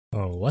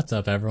Oh, what's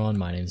up everyone,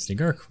 my name's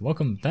Nigurk.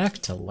 Welcome back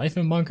to Life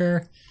in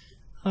Bunker.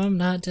 I'm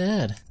not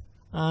dead.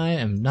 I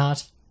am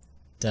not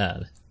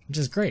dead. Which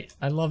is great.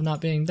 I love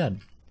not being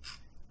dead.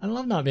 I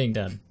love not being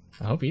dead.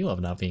 I hope you love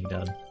not being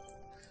dead.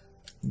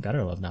 You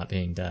better love not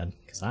being dead,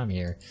 because I'm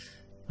here.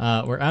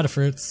 We're out of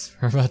fruits,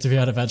 we're about to be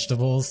out of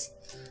vegetables,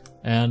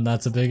 and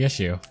that's a big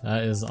issue.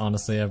 That is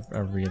honestly a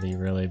really,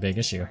 really big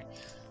issue.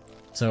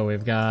 So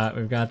we've got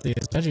these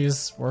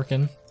veggies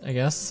working, I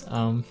guess.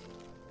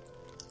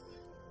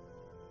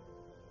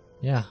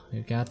 Yeah,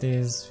 we've got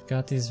these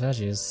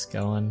veggies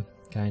going,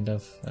 kind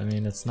of. I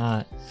mean, it's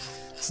not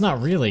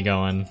really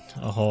going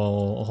a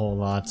whole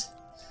lot.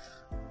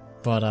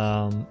 But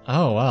oh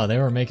wow, they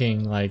were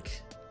making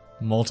like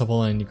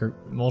multiple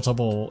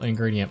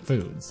ingredient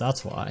foods.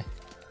 That's why.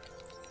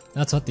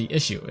 That's what the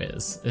issue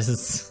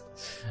is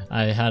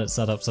I had it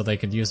set up so they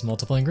could use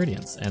multiple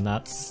ingredients, and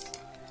that's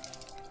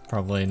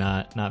probably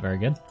not very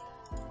good.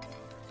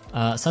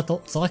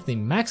 Select the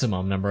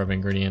maximum number of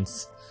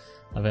ingredients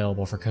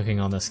available for cooking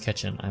on this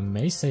kitchen. I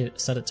may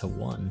set it to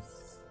 1.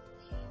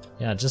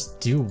 Yeah, just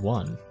do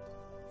 1.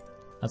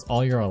 That's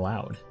all you're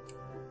allowed.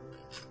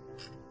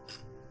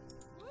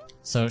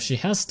 So she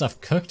has stuff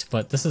cooked,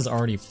 but this is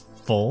already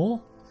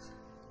full.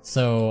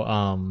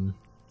 So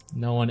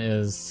no one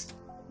is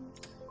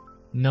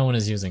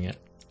using it.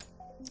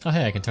 Oh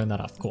hey, I can turn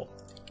that off. Cool.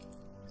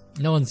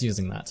 No one's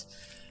using that.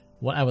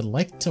 What I would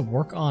like to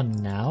work on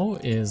now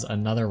is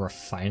another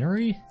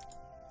refinery.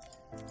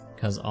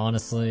 Because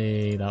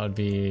honestly, it would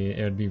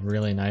be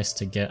really nice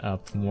to get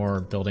up more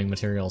building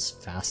materials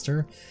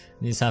faster.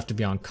 These have to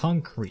be on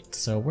concrete.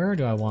 So where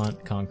do I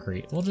want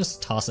concrete? We'll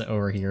just toss it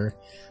over here.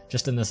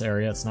 Just in this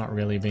area, it's not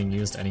really being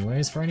used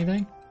anyways for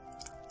anything.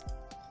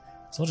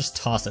 So we'll just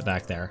toss it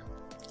back there.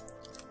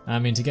 I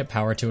mean, to get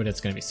power to it, it's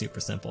gonna be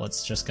super simple.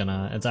 It's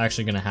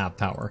actually gonna have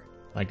power,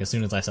 like as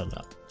soon as I set it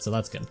up. So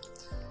that's good.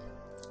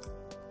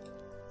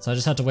 So I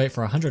just have to wait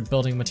for 100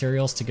 building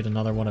materials to get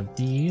another one of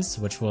these,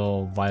 which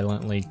will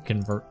violently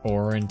convert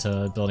ore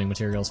into building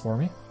materials for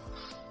me.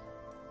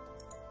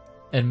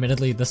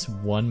 Admittedly, this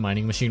one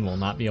mining machine will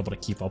not be able to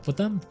keep up with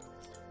them,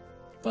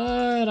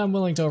 but I'm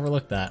willing to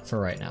overlook that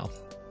for right now.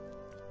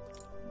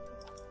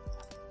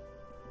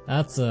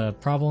 That's a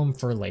problem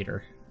for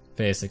later,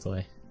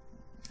 basically.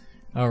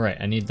 Alright,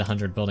 I need the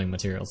 100 building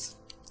materials.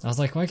 I was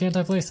like, why can't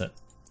I place it?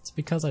 It's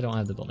because I don't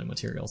have the building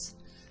materials.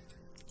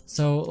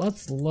 So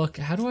let's look,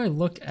 how do I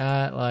look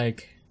at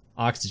like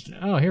oxygen?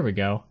 Oh, here we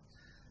go.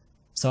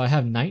 So I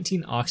have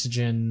 19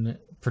 oxygen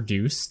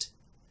produced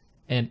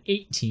and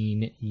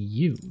 18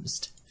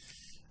 used.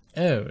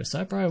 Oh, so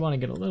I probably want to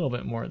get a little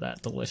bit more of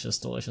that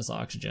delicious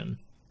oxygen.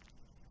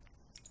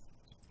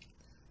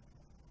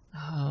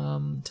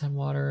 10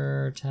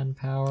 water, 10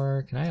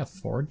 power. Can I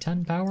afford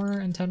 10 power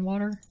and 10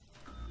 water?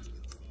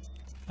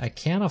 I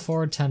can't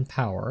afford 10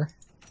 power.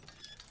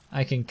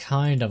 I can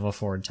kind of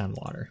afford 10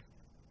 water.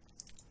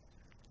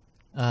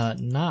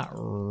 Not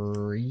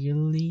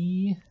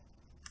really,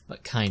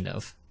 but kind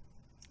of.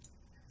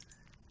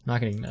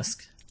 Not getting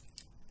misc.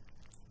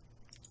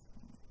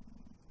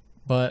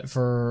 But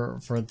for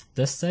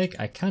this sake,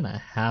 I kind of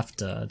have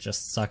to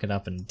just suck it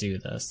up and do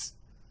this.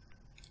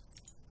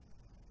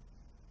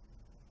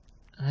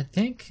 I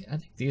think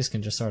these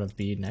can just sort of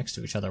be next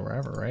to each other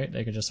wherever, right?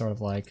 They could just sort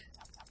of like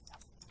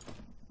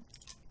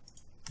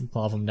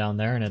plop them down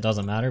there, and it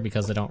doesn't matter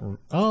because they don't.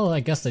 Oh, I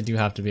guess they do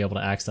have to be able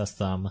to access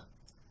them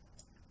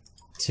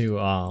to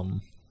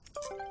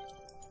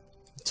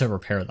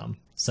repair them.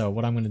 So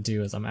what I'm going to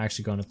do is I'm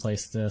actually going to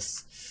place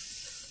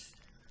this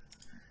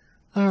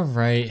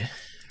right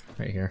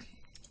here.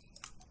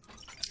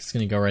 It's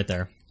going to go right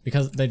there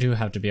because they do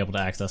have to be able to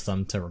access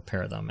them to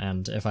repair them,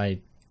 and if I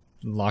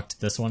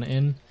locked this one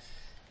in,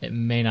 it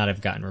may not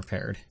have gotten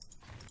repaired.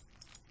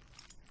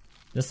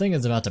 This thing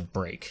is about to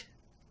break,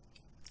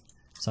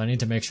 so I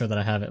need to make sure that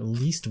I have at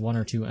least 1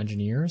 or 2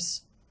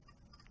 engineers.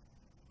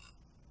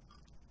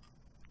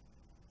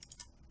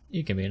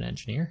 You can be an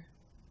engineer.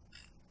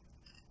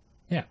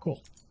 Yeah,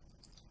 cool.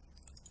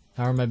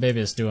 How are my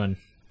babies doing?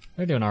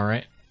 They're doing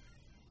alright.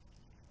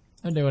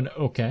 They're doing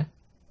okay.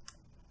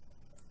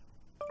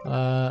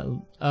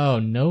 Oh,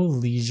 no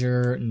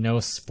leisure, no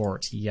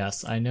sport.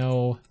 Yes, I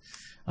know.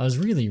 I was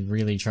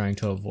really trying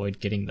to avoid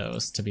getting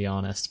those, to be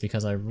honest,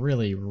 because I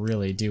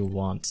really do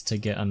want to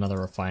get another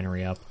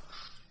refinery up.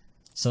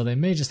 So they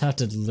may just have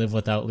to live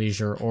without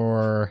leisure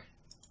or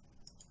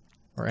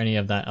any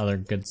of that other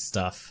good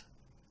stuff.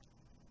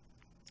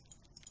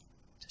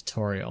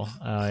 Tutorial.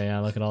 Oh yeah,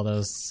 look at all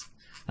those.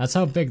 That's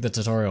how big the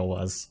tutorial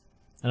was.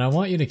 And I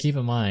want you to keep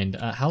in mind,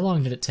 how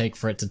long did it take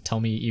for it to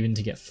tell me even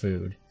to get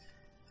food?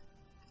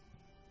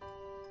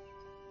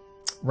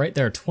 Right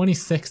there,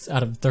 26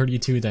 out of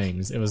 32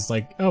 things. It was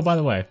like, oh, by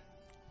the way,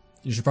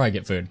 you should probably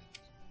get food.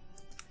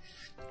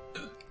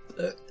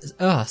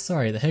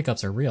 Sorry, the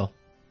hiccups are real.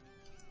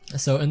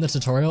 So in the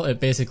tutorial, it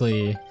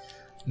basically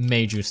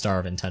made you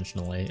starve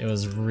intentionally. It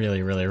was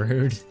really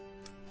rude.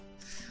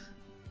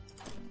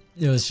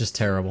 It was just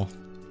terrible.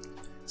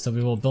 So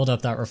we will build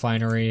up that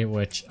refinery,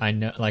 which I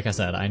know, like I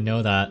said, I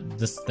know that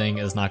this thing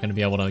is not going to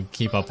be able to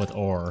keep up with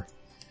ore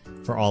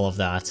for all of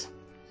that.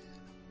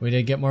 We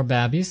did get more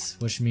babbies,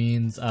 which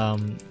means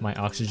my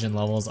oxygen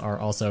levels are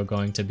also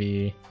going to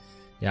be,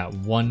 yeah,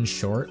 1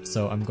 short.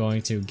 So I'm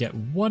going to get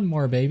 1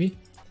 more baby.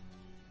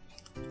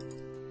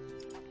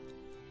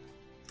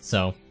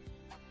 So,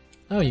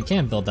 oh, you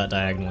can build that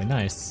diagonally,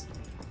 nice.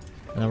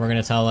 And then we're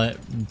gonna tell it,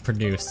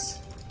 produce.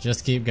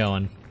 Just keep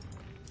going.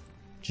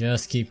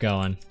 Just keep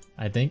going.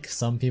 I think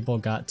some people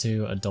got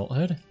to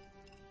adulthood.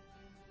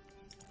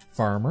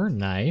 Farmer,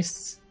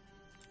 nice.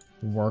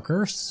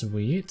 Worker,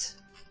 sweet.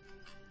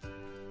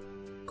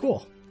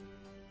 Cool.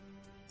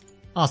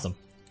 Awesome.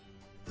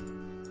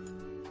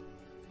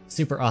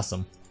 Super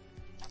awesome.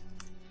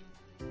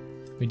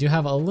 We do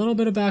have a little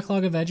bit of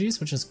backlog of veggies,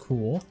 which is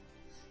cool.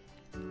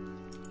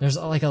 There's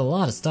like a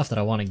lot of stuff that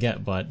I want to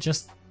get, but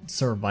just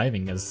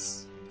surviving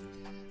is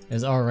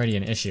already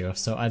an issue.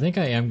 So I think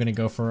I am going to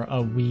go for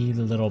a wee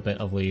little bit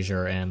of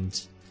leisure and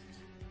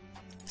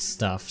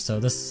stuff. So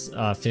this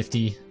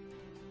 50.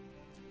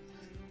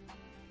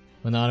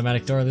 When the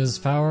automatic door loses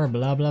power,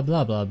 blah blah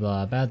blah blah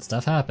blah. Bad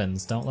stuff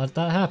happens. Don't let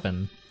that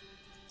happen.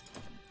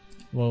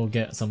 We'll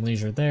get some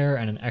leisure there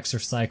and an extra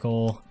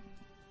cycle.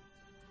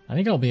 I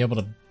think I'll be able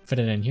to fit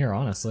it in here,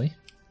 honestly.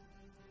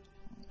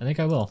 I think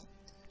I will.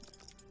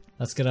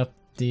 Let's get up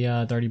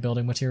the dirty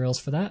building materials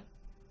for that.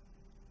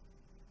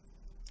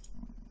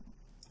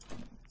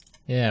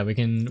 Yeah, we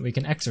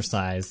can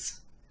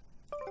exercise.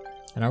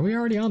 And are we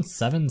already on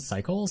 7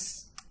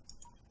 cycles?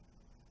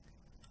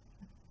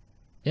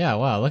 Yeah,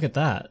 wow, look at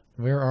that.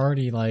 We're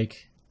already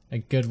like a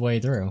good way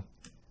through.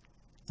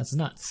 That's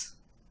nuts.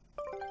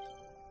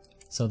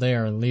 So they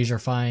are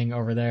leisure-fying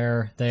over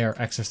there. They are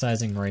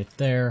exercising right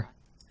there.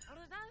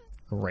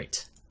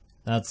 Great.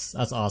 That's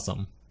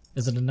awesome.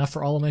 Is it enough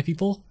for all of my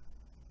people?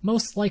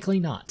 Most likely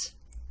not.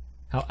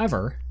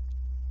 However,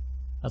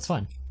 that's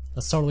fine.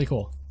 That's totally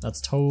cool.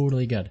 That's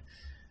totally good.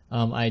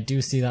 I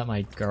do see that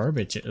my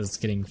garbage is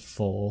getting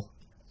full,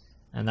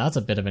 and that's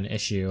a bit of an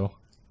issue.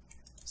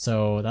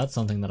 So that's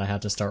something that I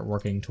have to start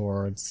working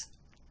towards.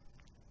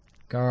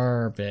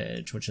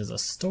 Garbage, which is a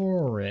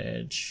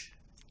storage.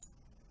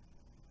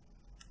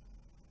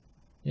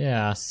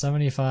 Yeah,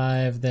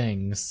 75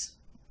 things.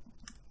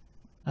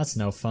 That's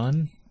no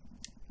fun.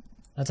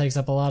 That takes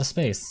up a lot of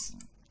space.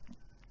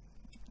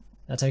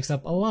 That takes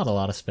up a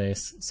lot of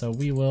space. So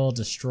we will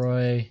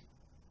destroy...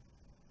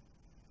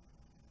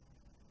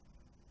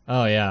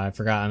 Oh yeah, I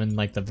forgot, I'm in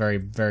like the very,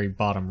 very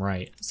bottom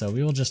right. So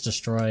we will just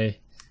destroy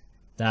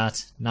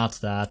that, not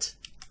that.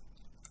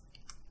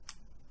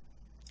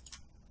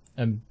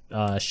 And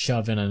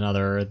shove in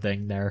another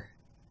thing there.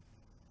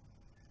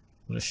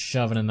 I'm gonna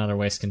shove in another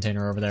waste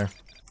container over there.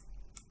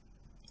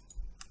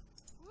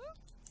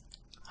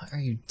 What are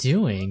you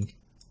doing?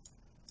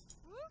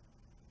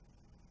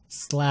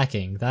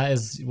 Slacking. That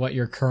is what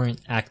your current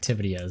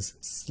activity is.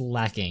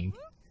 Slacking.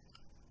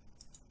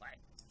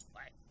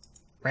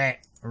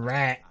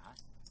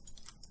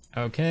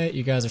 Okay,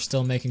 you guys are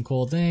still making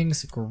cool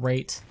things.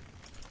 Great.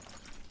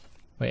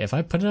 Wait, if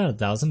I put it at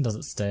 1,000, does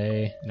it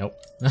stay? Nope.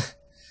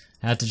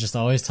 I have to just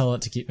always tell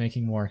it to keep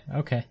making more.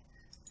 Okay.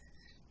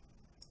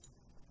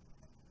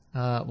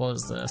 What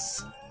was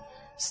this?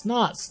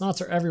 Snots!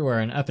 Snots are everywhere.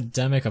 An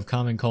epidemic of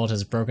common cold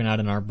has broken out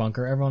in our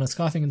bunker. Everyone is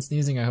coughing and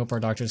sneezing. I hope our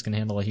doctors can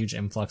handle a huge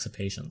influx of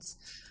patients.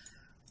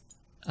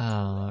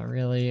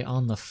 Really?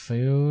 On the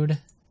food?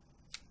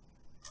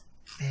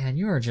 Man,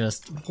 you are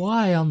just...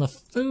 Why on the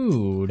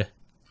food?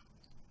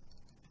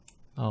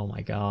 Oh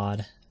my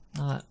god.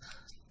 Not...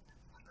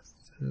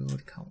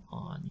 Food, come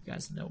on. You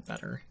guys know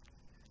better.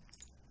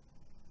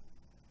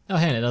 Oh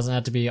hey, it doesn't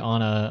have to be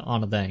on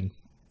a thing.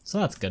 So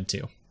that's good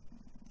too.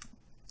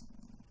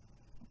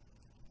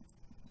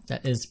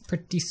 That is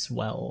pretty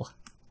swell.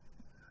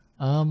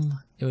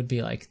 It would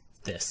be like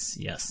this,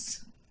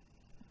 yes.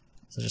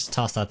 So just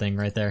toss that thing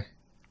right there.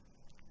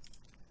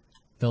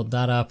 Build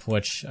that up,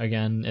 which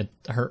again, it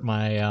hurt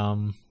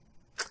my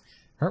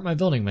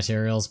building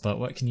materials, but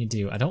what can you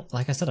do?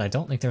 Like I said, I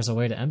don't think there's a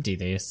way to empty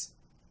these.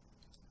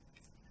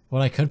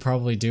 What I could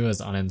probably do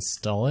is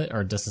uninstall it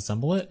or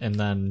disassemble it and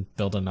then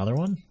build another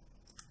one.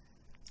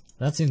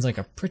 That seems like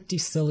a pretty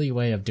silly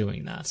way of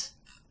doing that.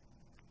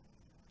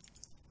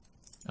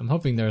 I'm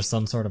hoping there's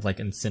some sort of like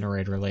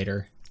incinerator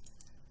later.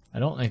 I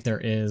don't think there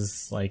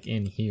is like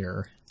in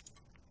here.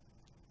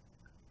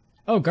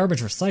 Oh,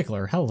 garbage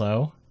recycler,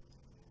 hello.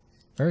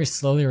 Very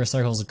slowly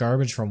recycles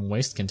garbage from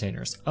waste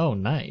containers. Oh,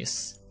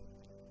 nice.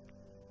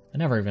 I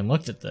never even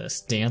looked at this.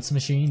 Dance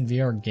machine,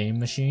 VR game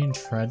machine,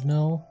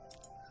 treadmill.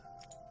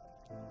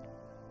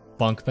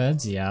 Bunk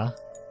beds, yeah.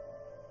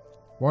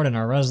 Warden,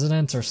 our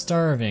residents are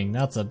starving.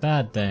 That's a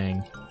bad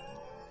thing.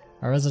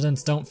 Our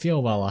residents don't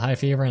feel well. A high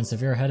fever and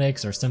severe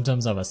headaches are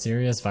symptoms of a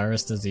serious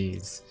virus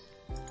disease.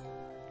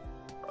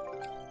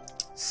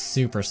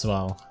 Super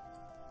swell.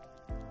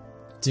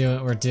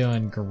 We're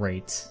doing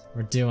great.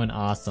 We're doing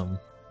awesome.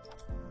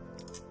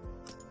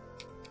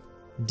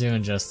 We're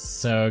doing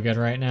just so good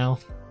right now.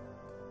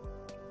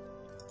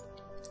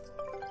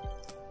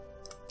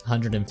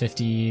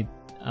 150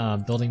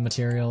 building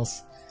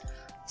materials.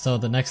 So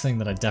the next thing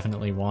that I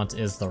definitely want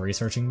is the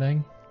researching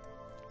thing.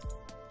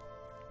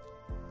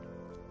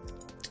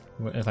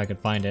 If I could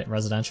find it.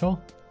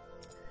 Residential?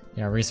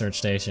 Yeah, research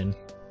station.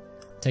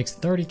 Takes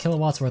 30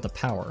 kilowatts worth of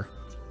power.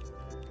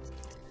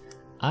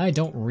 I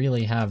don't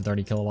really have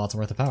 30 kilowatts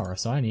worth of power,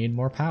 so I need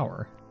more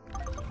power.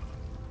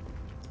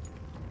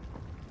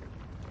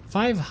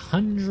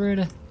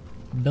 500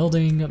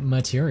 building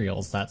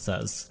materials, that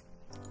says.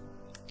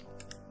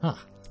 Huh.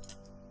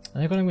 I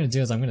think what I'm going to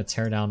do is I'm going to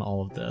tear down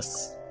all of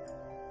this.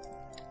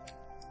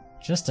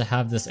 Just to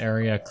have this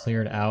area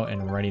cleared out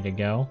and ready to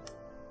go.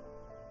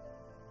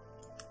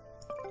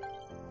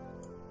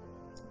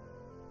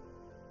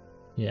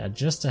 Yeah,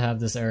 just to have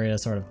this area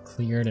sort of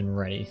cleared and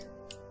ready.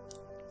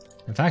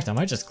 In fact, I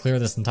might just clear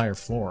this entire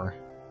floor.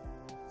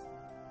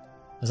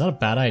 Is that a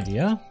bad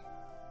idea?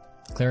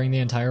 Clearing the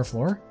entire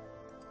floor?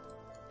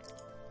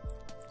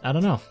 I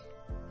don't know.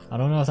 I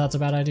don't know if that's a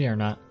bad idea or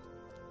not.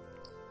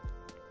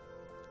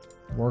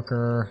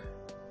 Worker,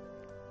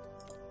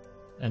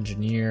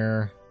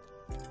 engineer,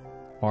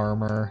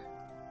 farmer.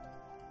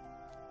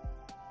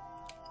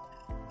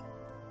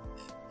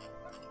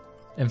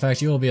 In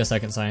fact, you will be a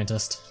second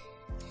scientist.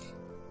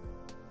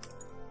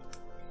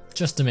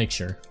 Just to make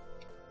sure.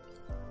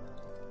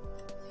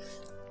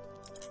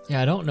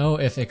 Yeah, I don't know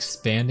if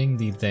expanding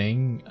the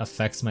thing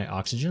affects my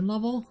oxygen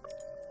level.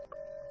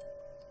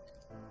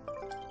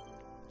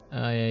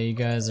 Yeah, you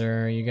guys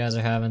are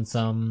having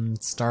some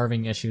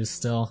starving issues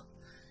still.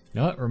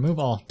 You know what? Remove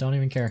all. Don't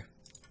even care.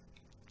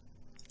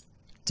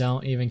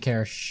 Don't even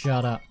care.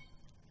 Shut up.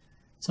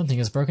 Something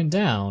is broken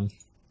down.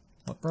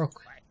 What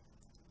broke?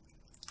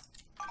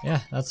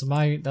 Yeah, that's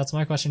my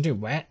question too.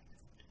 What?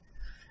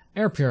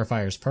 Air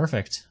purifiers,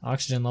 perfect.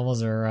 Oxygen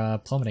levels are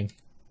plummeting.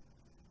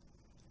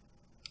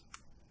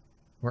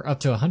 We're up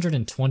to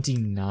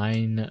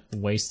 129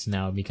 waste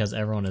now because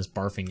everyone is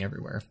barfing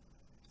everywhere.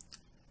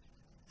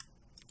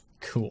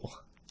 Cool.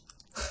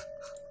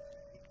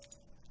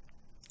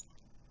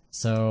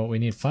 So we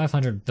need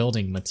 500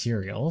 building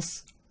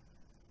materials.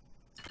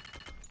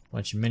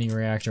 Which mini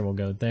reactor will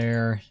go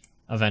there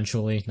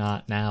eventually,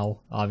 not now,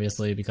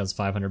 obviously, because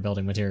 500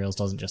 building materials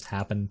doesn't just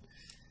happen.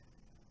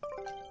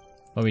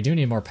 But we do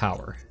need more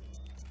power.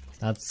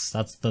 That's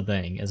the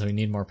thing, is we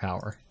need more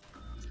power.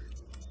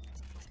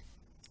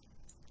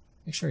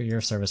 Make sure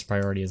your service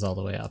priority is all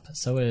the way up.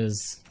 So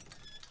is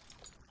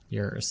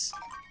yours.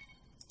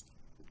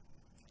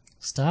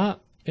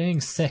 Stop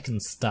being sick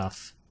and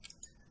stuff.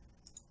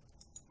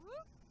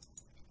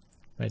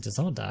 Wait, did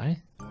someone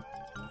die?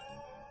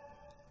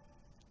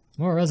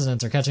 More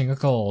residents are catching a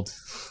cold.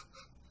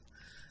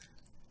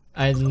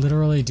 I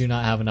literally do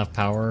not have enough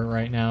power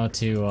right now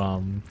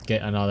to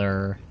get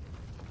another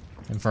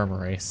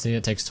infirmary. See,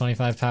 it takes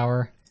 25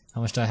 power.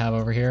 How much do I have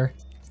over here?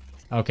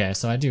 Okay,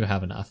 so I do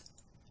have enough.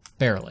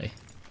 Barely.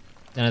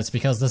 And it's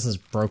because this is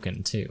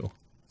broken too.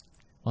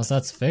 Once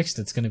that's fixed,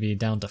 it's going to be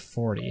down to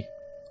 40.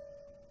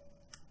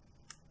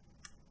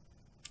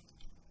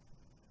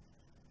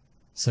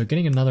 So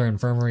getting another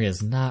infirmary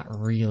is not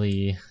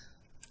really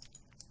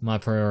my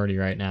priority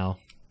right now.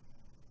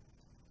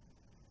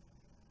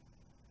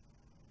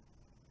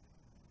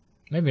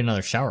 Maybe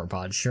another shower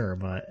pod, sure,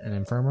 but an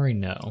infirmary,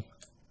 no.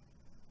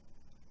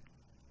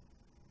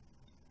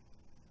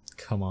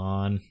 Come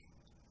on.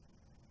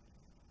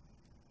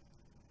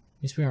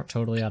 At least we aren't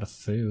totally out of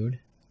food.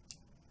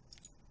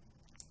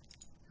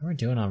 How are we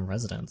doing on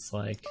residents?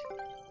 Like,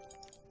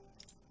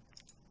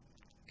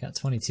 got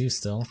 22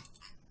 still.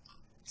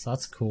 So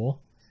that's cool.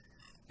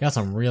 Got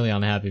some really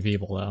unhappy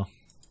people though.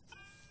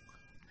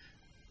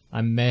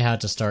 I may have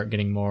to start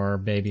getting more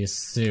babies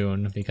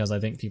soon because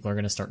I think people are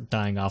going to start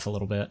dying off a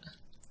little bit.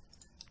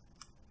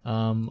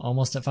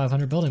 Almost at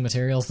 500 building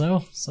materials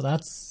though, so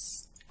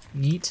that's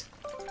neat.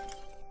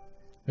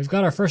 We've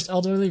got our first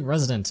elderly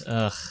resident.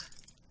 Ugh.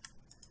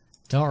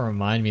 Don't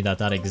remind me that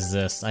that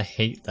exists. I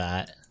hate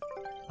that.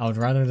 I would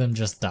rather them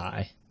just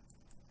die.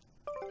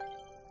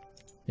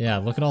 Yeah,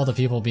 look at all the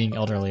people being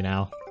elderly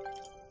now.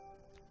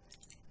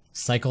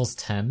 Cycles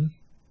 10?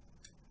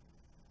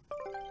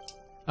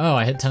 Oh,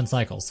 I hit 10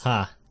 cycles,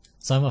 ha.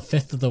 So I'm a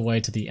fifth of the way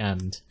to the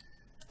end.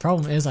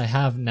 Problem is I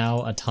have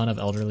now a ton of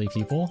elderly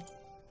people,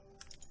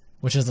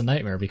 which is a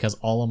nightmare because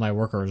all of my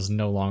workers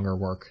no longer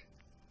work.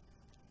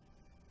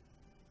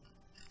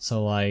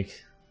 So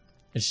like,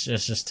 it's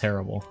just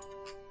terrible.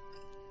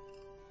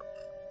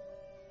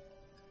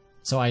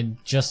 So I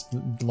just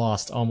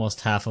lost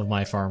almost half of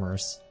my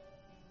farmers.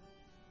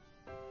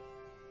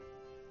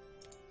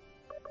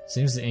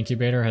 Seems the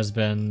incubator has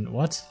been,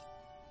 what?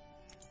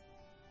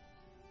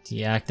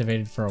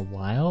 Deactivated for a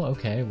while?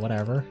 Okay,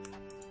 whatever.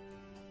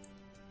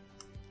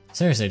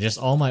 Seriously, just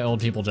all my old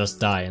people just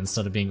die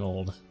instead of being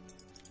old.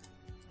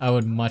 I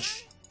would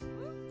much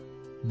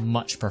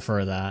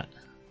prefer that.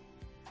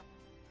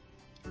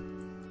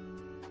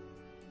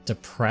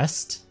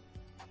 Depressed?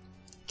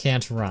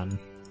 Can't run.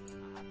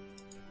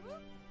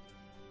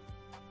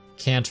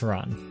 Can't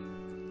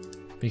run.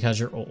 Because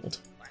you're old.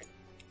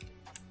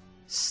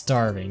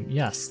 Starving.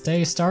 Yeah,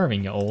 stay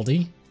starving, you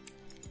oldie.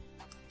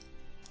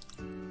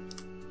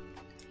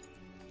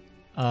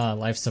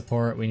 life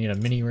support, we need a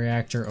mini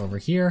reactor over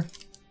here.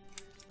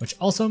 Which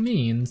also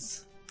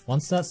means,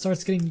 once that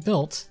starts getting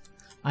built,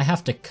 I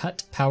have to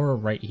cut power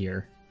right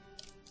here.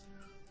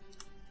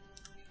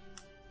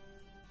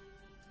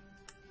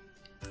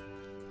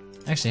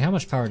 Actually, how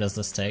much power does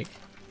this take?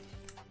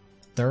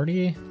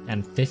 30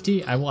 and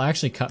 50? I will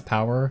actually cut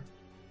power,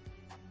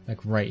 like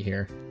right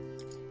here.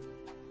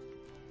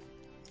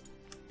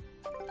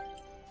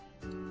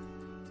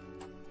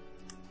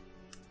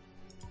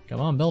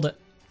 Come on, build it.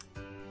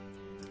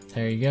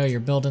 There you go, you're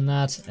building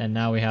that, and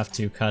now we have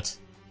to cut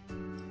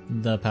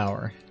the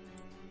power.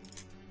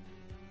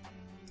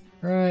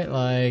 Right,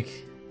 like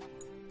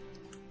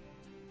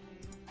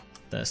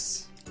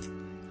this.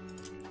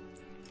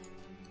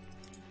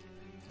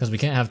 Because we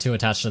can't have two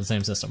attached to the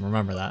same system,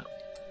 remember that.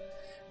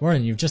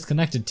 Warden, you've just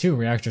connected two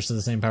reactors to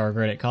the same power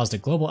grid. It caused a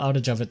global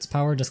outage of its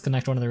power.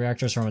 Disconnect one of the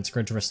reactors from its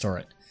grid to restore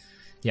it.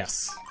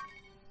 Yes.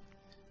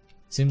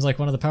 Seems like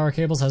one of the power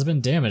cables has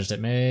been damaged. It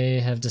may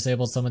have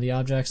disabled some of the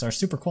objects. Our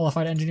super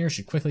qualified engineer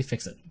should quickly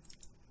fix it.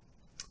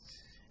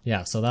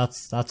 Yeah, so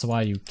that's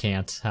why you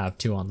can't have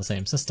two on the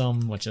same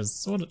system, which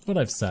is what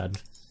I've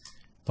said.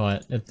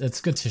 But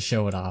it's good to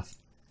show it off.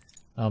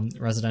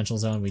 Residential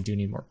zone, we do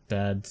need more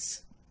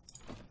beds.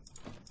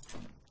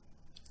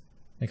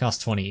 They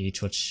cost 20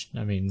 each, which,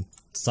 I mean,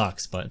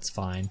 sucks, but it's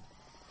fine.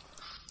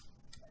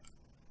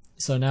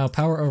 So now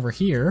power over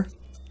here,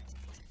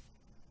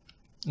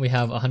 we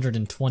have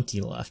 120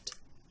 left.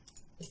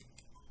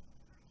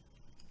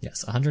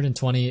 Yes,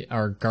 120.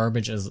 Our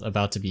garbage is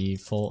about to be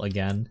full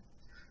again,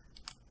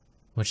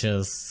 which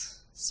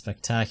is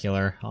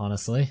spectacular,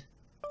 honestly.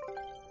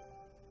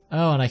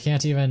 Oh, and I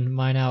can't even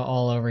mine out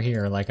all over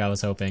here like I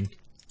was hoping.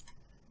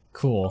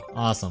 Cool,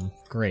 awesome,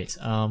 great.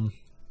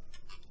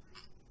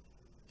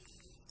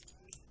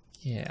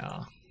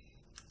 Yeah,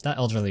 that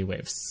elderly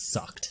wave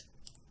sucked.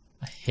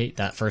 I hate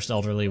that first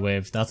elderly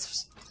wave.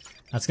 That's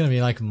gonna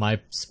be like my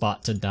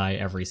spot to die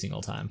every single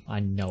time. I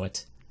know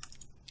it.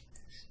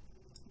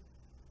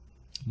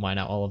 Mine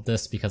out all of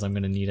this because I'm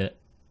gonna need it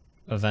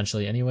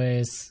eventually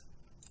anyways.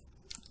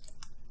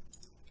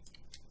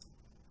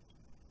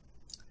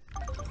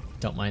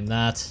 Don't mind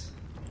that.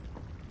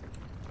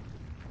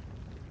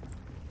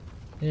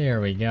 There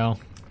we go.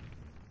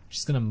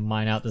 Just gonna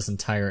mine out this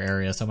entire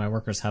area so my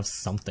workers have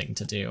something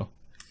to do.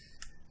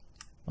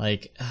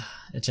 Like,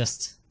 it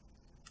just...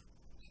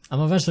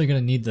 I'm eventually gonna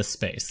need this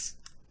space.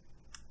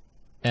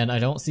 And I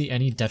don't see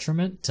any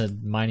detriment to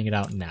mining it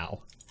out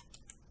now,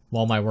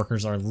 while my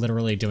workers are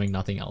literally doing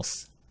nothing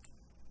else.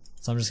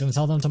 So I'm just gonna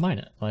tell them to mine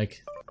it.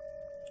 Like,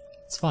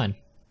 it's fine.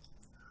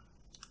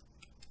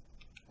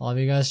 All of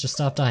you guys just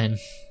stop dying.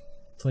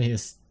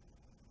 Please.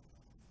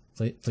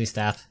 Please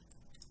stop.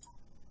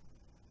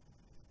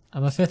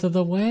 I'm a fifth of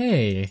the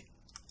way.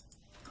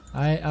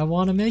 I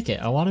want to make it.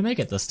 I want to make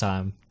it this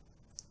time.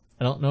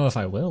 I don't know if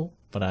I will,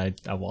 but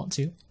I want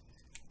to.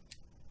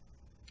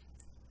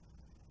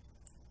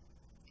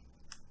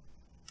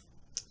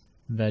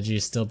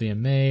 Veggies still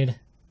being made.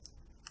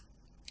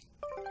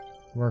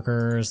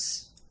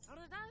 Workers.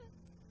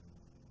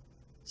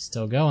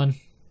 Still going.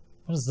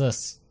 What is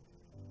this?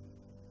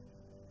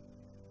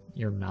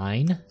 You're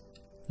 9?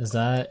 Is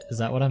that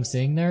what I'm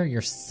seeing there?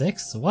 You're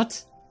 6?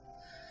 What?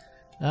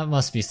 That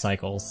must be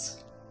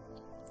cycles.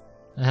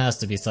 It has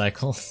to be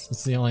cycles.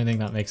 It's the only thing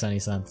that makes any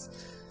sense.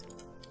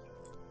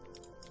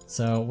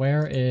 So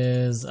where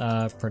is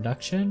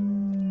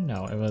production?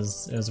 No, it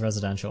was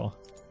residential.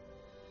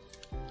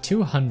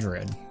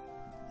 200.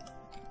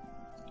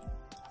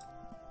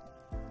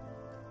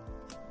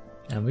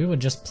 And we would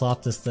just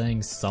plop this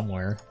thing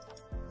somewhere.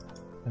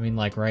 I mean,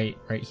 like right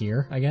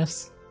here, I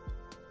guess.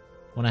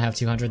 When I have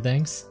 200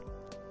 things.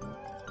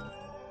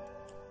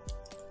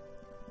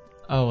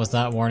 Oh, was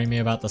that warning me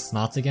about the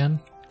snots again?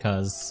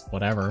 'Cause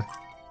whatever.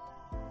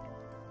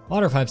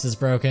 Water pipes is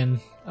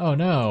broken. Oh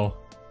no.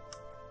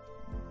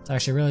 It's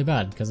actually really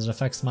bad because it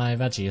affects my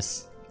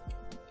veggies.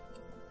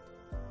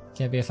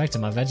 Can't be affecting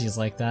my veggies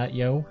like that,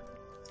 yo.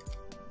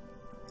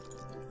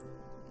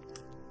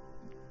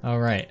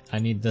 Alright, I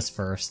need this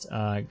first.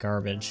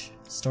 Garbage.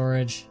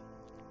 Storage.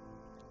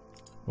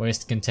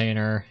 Waste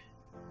container.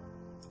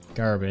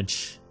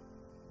 Garbage.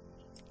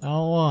 I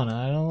don't want it.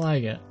 I don't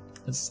like it.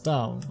 It's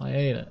dumb. I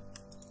hate it.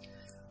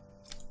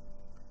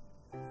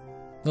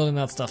 Building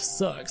that stuff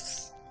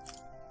sucks.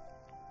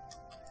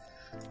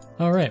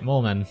 Alright,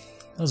 molemen.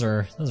 Those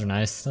are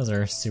nice. Those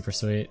are super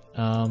sweet.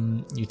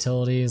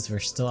 Utilities, we're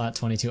still at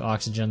 22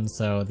 oxygen,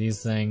 so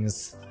these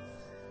things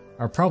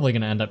are probably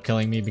going to end up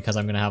killing me because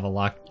I'm going to have a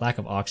lack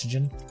of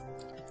oxygen.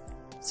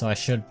 So I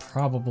should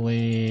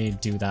probably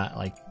do that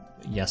like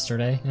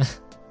yesterday.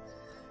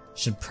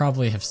 Should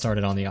probably have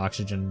started on the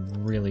oxygen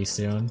really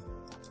soon.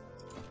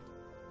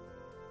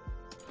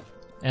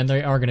 And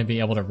they are going to be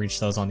able to reach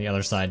those on the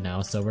other side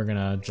now, so we're going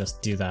to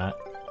just do that.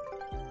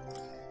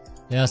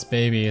 Yes,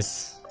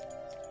 babies.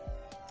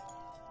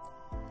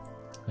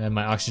 And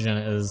my oxygen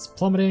is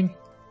plummeting.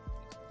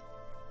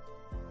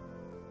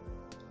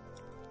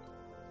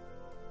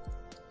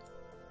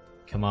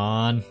 Come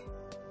on.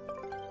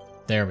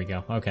 There we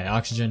go. Okay,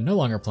 oxygen no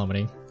longer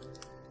plummeting.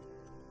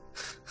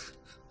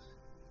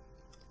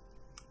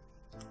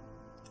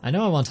 I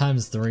know I'm on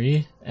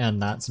 ×3,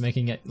 and that's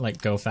making it, like,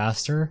 go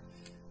faster,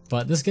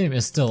 but this game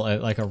is still,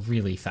 like, a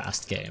really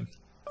fast game.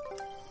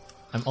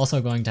 I'm also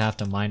going to have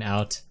to mine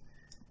out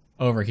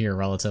over here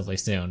relatively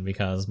soon,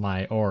 because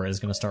my ore is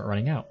going to start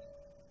running out.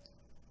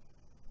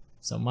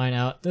 So mine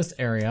out this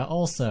area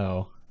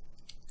also.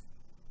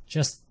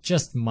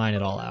 Just mine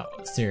it all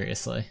out,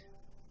 seriously.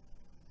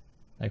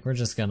 Like, we're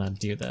just gonna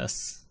do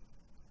this.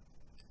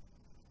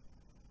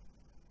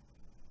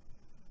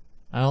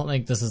 I don't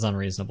think this is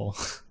unreasonable.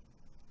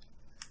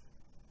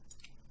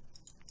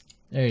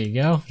 There you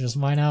go, just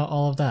mine out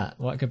all of that.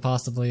 What could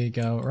possibly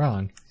go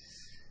wrong?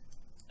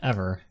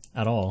 Ever.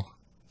 At all.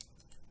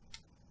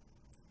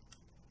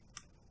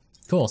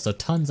 Cool, so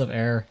tons of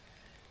air.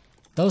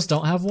 Those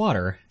don't have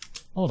water.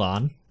 Hold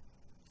on.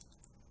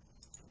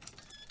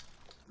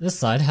 This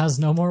side has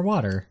no more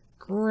water.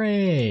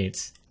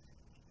 Great!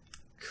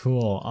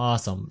 Cool,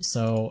 awesome.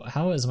 So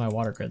how is my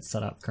water grid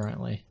set up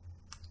currently?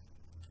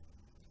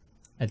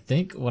 I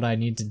think what I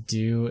need to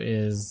do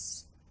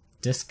is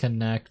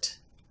disconnect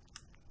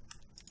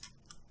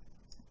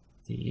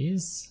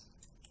these.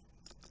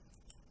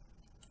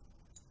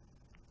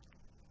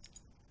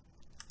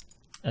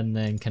 And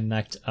then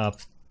connect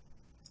up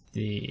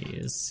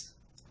these.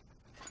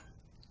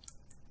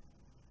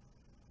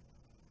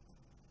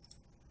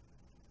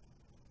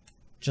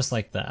 Just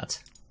like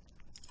that.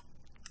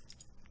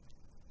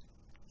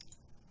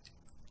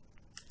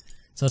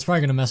 So it's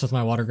probably going to mess with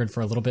my water grid for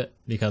a little bit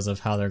because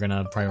of how they're going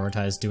to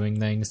prioritize doing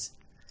things.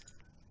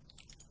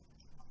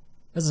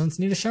 Residents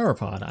need a shower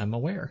pod, I'm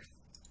aware.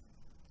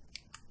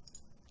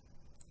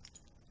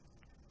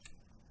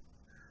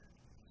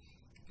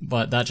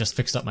 But that just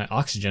fixed up my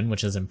oxygen,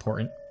 which is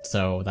important,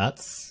 so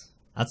that's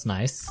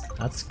nice.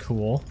 That's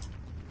cool.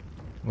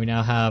 We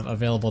now have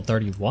available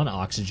 31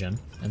 oxygen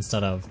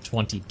instead of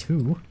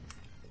 22.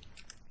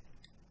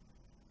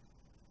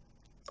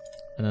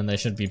 And then they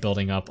should be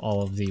building up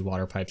all of the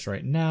water pipes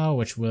right now,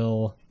 which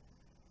will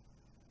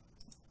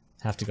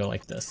have to go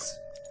like this.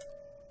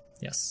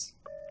 Yes.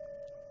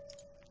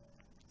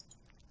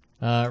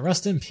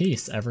 Rest in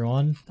peace,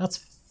 everyone. That's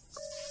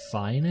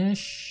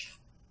fine-ish.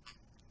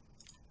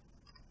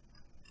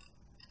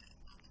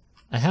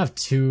 I have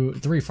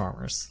 3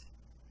 farmers.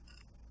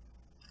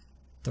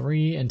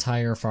 3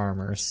 entire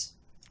farmers.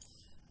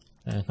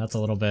 That's a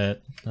little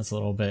bit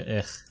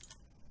ugh.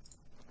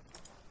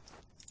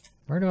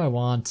 Where do I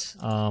want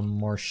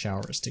more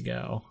showers to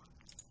go?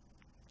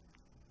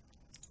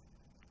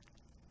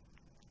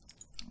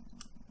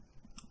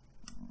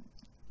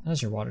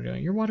 How's your water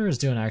doing? Your water is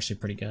doing actually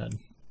pretty good.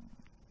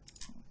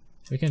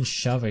 We can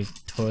shove a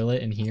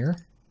toilet in here.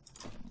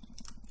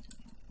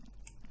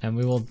 And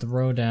we will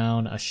throw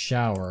down a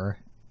shower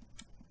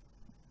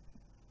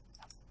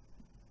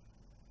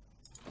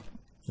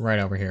right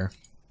over here.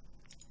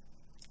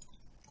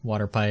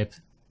 Water pipe.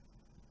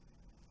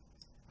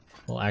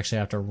 We'll actually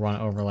have to run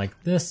over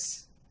like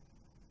this.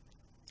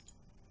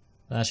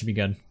 That should be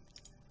good.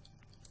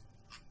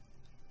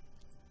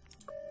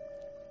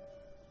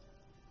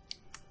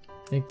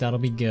 I think that'll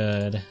be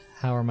good.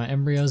 How are my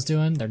embryos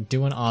doing? They're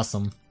doing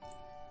awesome.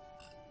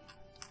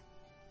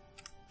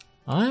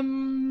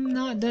 I'm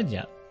not dead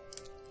yet.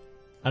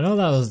 I know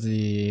that was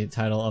the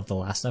title of the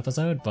last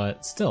episode,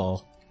 but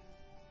still,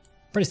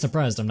 pretty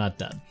surprised I'm not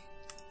dead.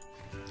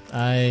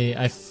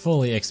 I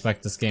fully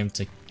expect this game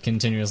to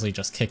continuously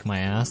just kick my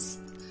ass.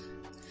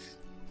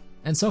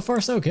 And so far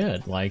so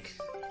good, like,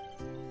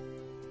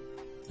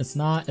 it's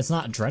not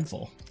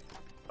dreadful.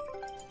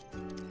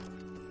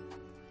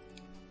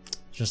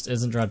 Just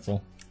isn't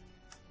dreadful.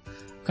 I'm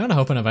kinda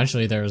hoping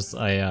eventually there's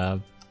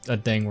a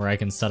thing where I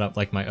can set up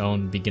like my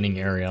own beginning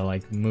area,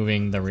 like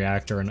moving the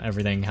reactor and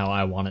everything how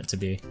I want it to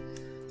be.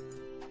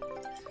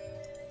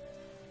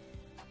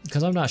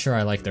 Because I'm not sure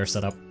I like their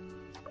setup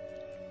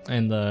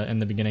in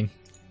the beginning.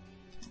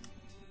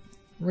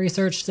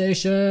 Research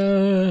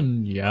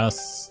station!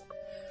 Yes!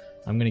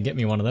 I'm gonna get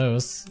me one of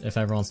those if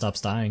everyone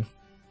stops dying.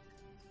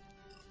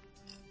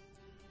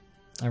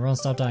 Everyone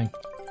stop dying.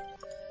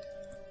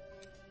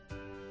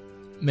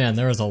 Man,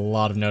 there was a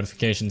lot of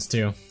notifications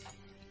too.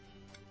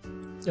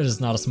 It is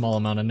not a small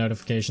amount of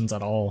notifications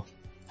at all.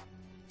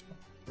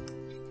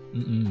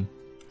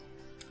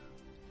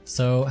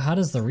 So how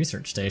does the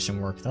research station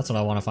work? That's what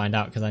I want to find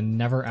out because I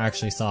never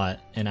actually saw it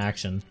in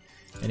action.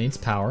 It needs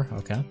power,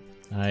 okay.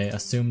 I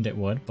assumed it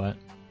would, but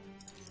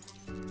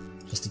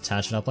just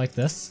attach it up like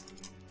this.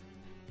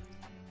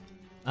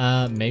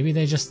 Maybe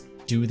they just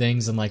do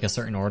things in like a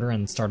certain order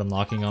and start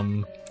unlocking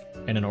them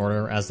in an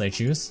order as they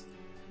choose.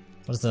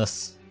 What is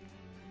this?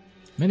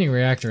 Mini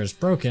reactor is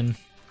broken.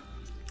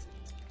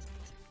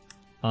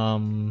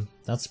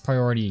 That's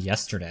priority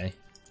yesterday.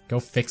 Go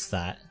fix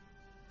that.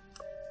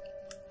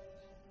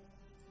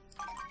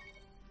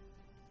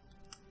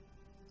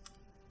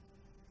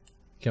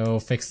 Go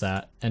fix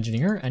that.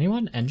 Engineer?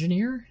 Anyone?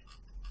 Engineer?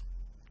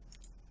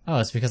 Oh,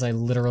 it's because I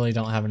literally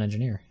don't have an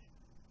engineer.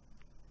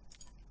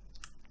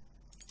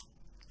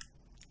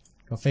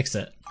 Go fix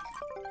it.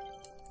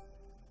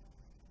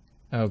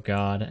 Oh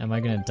god, am I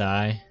gonna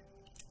die?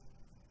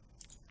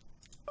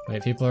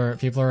 Wait, people are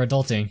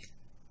adulting.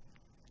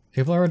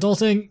 People are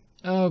adulting!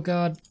 Oh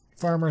god.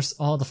 Farmers,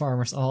 all the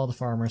farmers, all the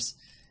farmers.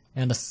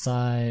 And a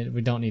side,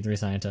 we don't need 3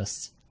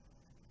 scientists.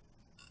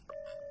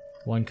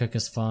 1 cook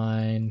is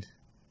fine.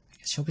 I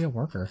guess she'll be a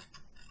worker.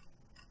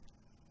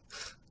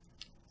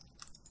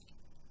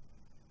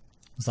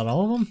 Was that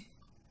all of them?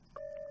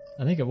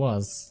 I think it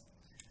was.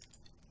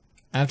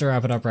 I have to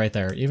wrap it up right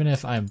there. Even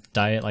if I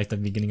die at like the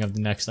beginning of the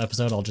next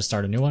episode, I'll just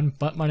start a new one.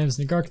 But my name is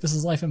Nigark, this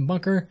is Life in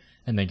Bunker,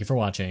 and thank you for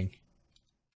watching.